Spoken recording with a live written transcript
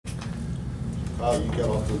Kyle, you got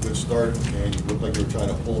off to a good start, and you looked like you were trying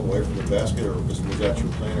to pull away from the basket, or was that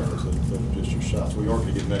your plan, or was it just your shots? We weren't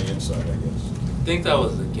going to get many inside, I guess. I think that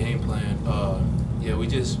was the game plan. Yeah, we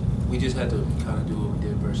just had to kind of do what we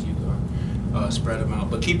did versus UConn, spread them out,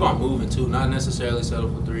 but keep on moving too. Not necessarily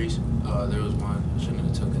settle for threes. There was one I shouldn't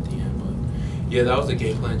have took at the end, but yeah, that was the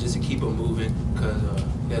game plan, just to keep him moving, because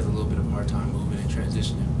he has a little bit of a hard time moving and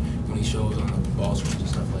transitioning when he shows on the ball swings and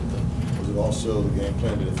stuff like that. Was it also the game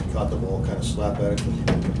plan that if he caught the ball, kind of slap at it, because he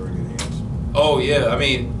didn't have very good hands? Oh yeah, I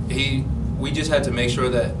mean we just had to make sure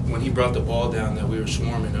that when he brought the ball down that we were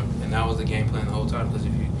swarming him, and that was the game plan the whole time. Because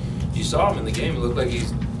if you saw him in the game, it looked like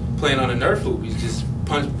he's playing on a Nerf hoop. He's just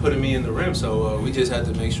putting me in the rim. So we just had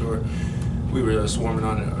to make sure we were swarming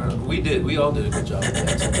on it. We all did a good job of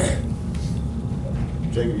that.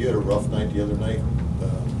 Jacob, you had a rough night the other night.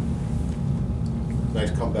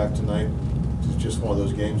 Nice comeback tonight. Was it just one of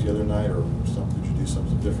those games the other night, or something? Did you do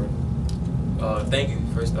something different? Thank you,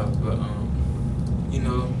 first off, but you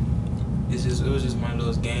know, it was just one of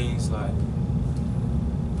those games, like,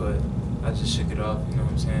 but I just shook it off. You know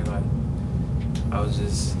what I'm saying? Like, I was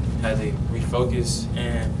just had to refocus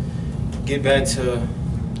and get back to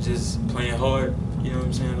just playing hard. You know what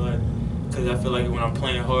I'm saying? Like, because I feel like when I'm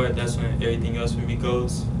playing hard, that's when everything else for me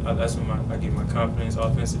goes. That's when I get my confidence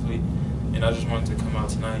offensively. And I just wanted to come out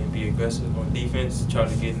tonight and be aggressive on defense, try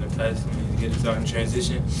to get in the pass and get us out in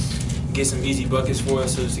transition, get some easy buckets for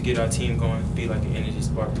us, so just to get our team going, be like an energy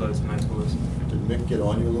spark plug tonight for us. Did Mick get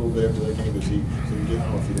on you a little bit after that game? Because I don't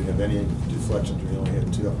know if he didn't have any deflections, or he only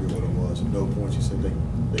had two. I forget what it was. And no points. He said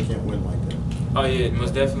they can't win like that. Oh yeah,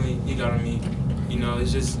 most definitely he got on me. You know,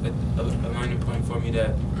 it's just a learning point for me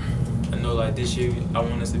that I know, like, this year I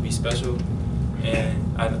want us to be special,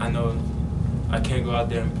 and I know I can't go out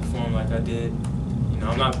there and perform like I did. You know,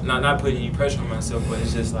 I'm not putting any pressure on myself, but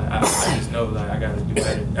it's just like I just know, like, I gotta do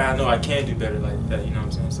better. And I know I can do better like that. You know what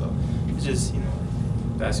I'm saying? So it's just, you know,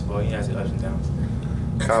 basketball. He has its ups and downs.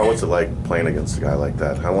 Kyle, what's it like playing against a guy like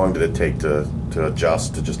that? How long did it take to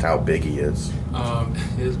adjust to just how big he is?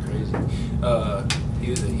 It was crazy.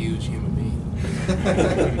 He was a huge human being.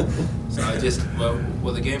 So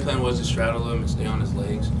well, the game plan was to straddle him and stay on his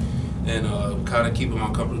legs, and kind of keep him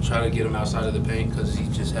uncomfortable, try to get him outside of the paint, because he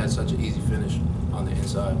just had such an easy finish on the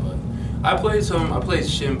inside. But I played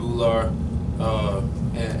Shin Bular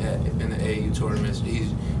in the AAU tournaments.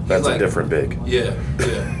 That's like, a different big. Yeah.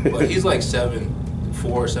 But he's like 7'4",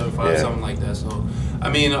 7'5", yeah, something like that. So, I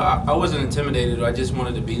mean, I wasn't intimidated. I just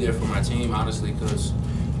wanted to be there for my team, honestly, because,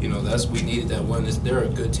 you know, we needed that win. They're a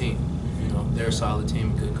good team. You know, they're a solid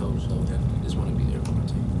team, a good coach. So I just want to be there for my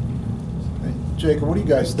team. Hey, Jacob, what do you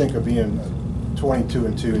guys think of being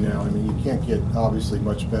 22-2 now? I mean, you can't get obviously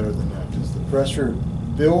much better than that. Does the pressure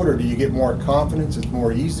build, or do you get more confidence? It's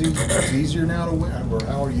more easy. It's easier now to win, or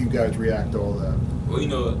how do you guys react to all that? Well, you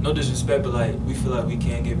know, no disrespect, but like we feel like we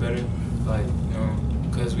can get better, like, you know,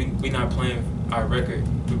 because we not playing our record.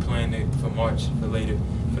 We're playing it for March, for later,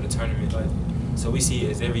 for the tournament. Like, so we see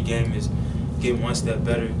it as every game is getting one step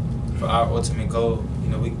better for our ultimate goal. You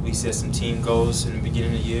know, we set some team goals in the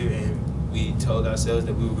beginning of the year, and we told ourselves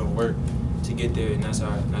that we were gonna work to get there, and that's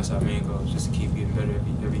our main goal, just to keep getting better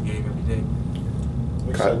every game, every day.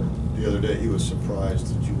 Mick said the other day he was surprised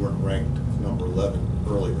that you weren't ranked number 11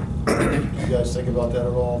 earlier. Do you guys think about that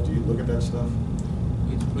at all? Do you look at that stuff?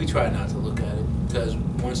 We try not to look at it, because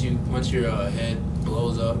once your head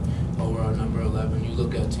blows up over our number 11, you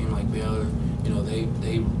look at a team like Baylor. You know, they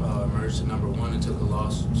emerged to number 1 and took a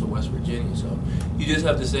loss to West Virginia. So you just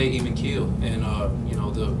have to stay even keel, and you know,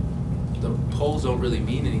 the polls don't really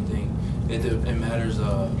mean anything. It matters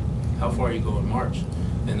how far you go in March,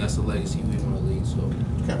 and that's the legacy we want to lead. So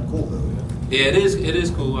Kind of cool though. Yeah, it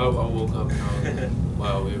is cool. I woke up, you know,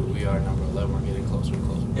 wow, we are number 11. We're getting closer and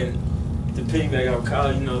closer. And to piggyback on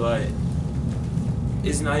Kyle, you know, like,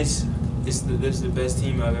 it's nice. This is the best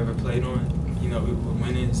team I've ever played on. You know, we're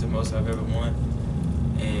winning. It's the most I've ever won.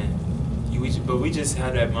 But we just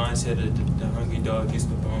have that mindset of the hungry dog gets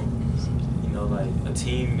the bone. You know, like, a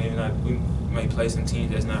team, we might play some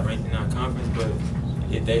teams that's not ranked in our conference, but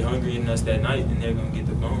if they hungry in us that night, then they're gonna get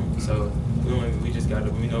the bone. So we just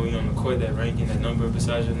gotta, we know we on the court, that ranking, that number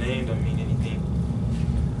besides your name don't mean anything.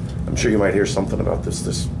 I'm sure you might hear something about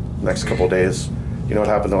this next couple of days. You know what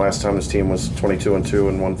happened the last time this team was 22-2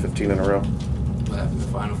 and won 15 in a row? What happened? The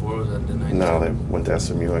Final Four, was that the night? No, they went to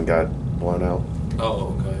SMU and got blown out.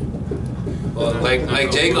 Oh, okay. Well,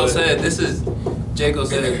 like Jacob said, this is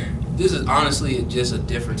honestly just a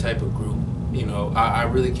different type of group. You know, I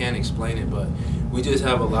really can't explain it, but we just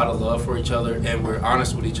have a lot of love for each other, and we're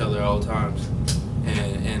honest with each other at all times.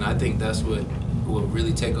 And I think that's what will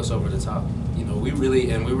really take us over the top. You know, know,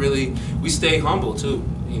 we stay humble too.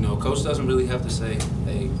 You know, coach doesn't really have to say,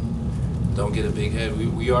 hey, don't get a big head.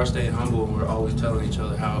 We are staying humble, and we're always telling each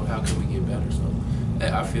other how can we get better. So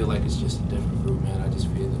I feel like it's just a different group, man. I just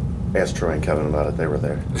feel it. Ask Troy and Kevin about it. They were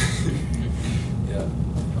there. Yeah.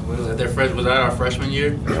 Was that our freshman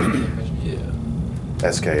year? Yeah.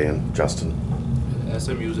 SK and Justin.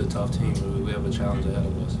 SMU is a tough team. We have a challenge ahead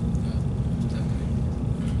of us.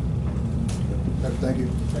 Thank you.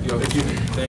 Thank you.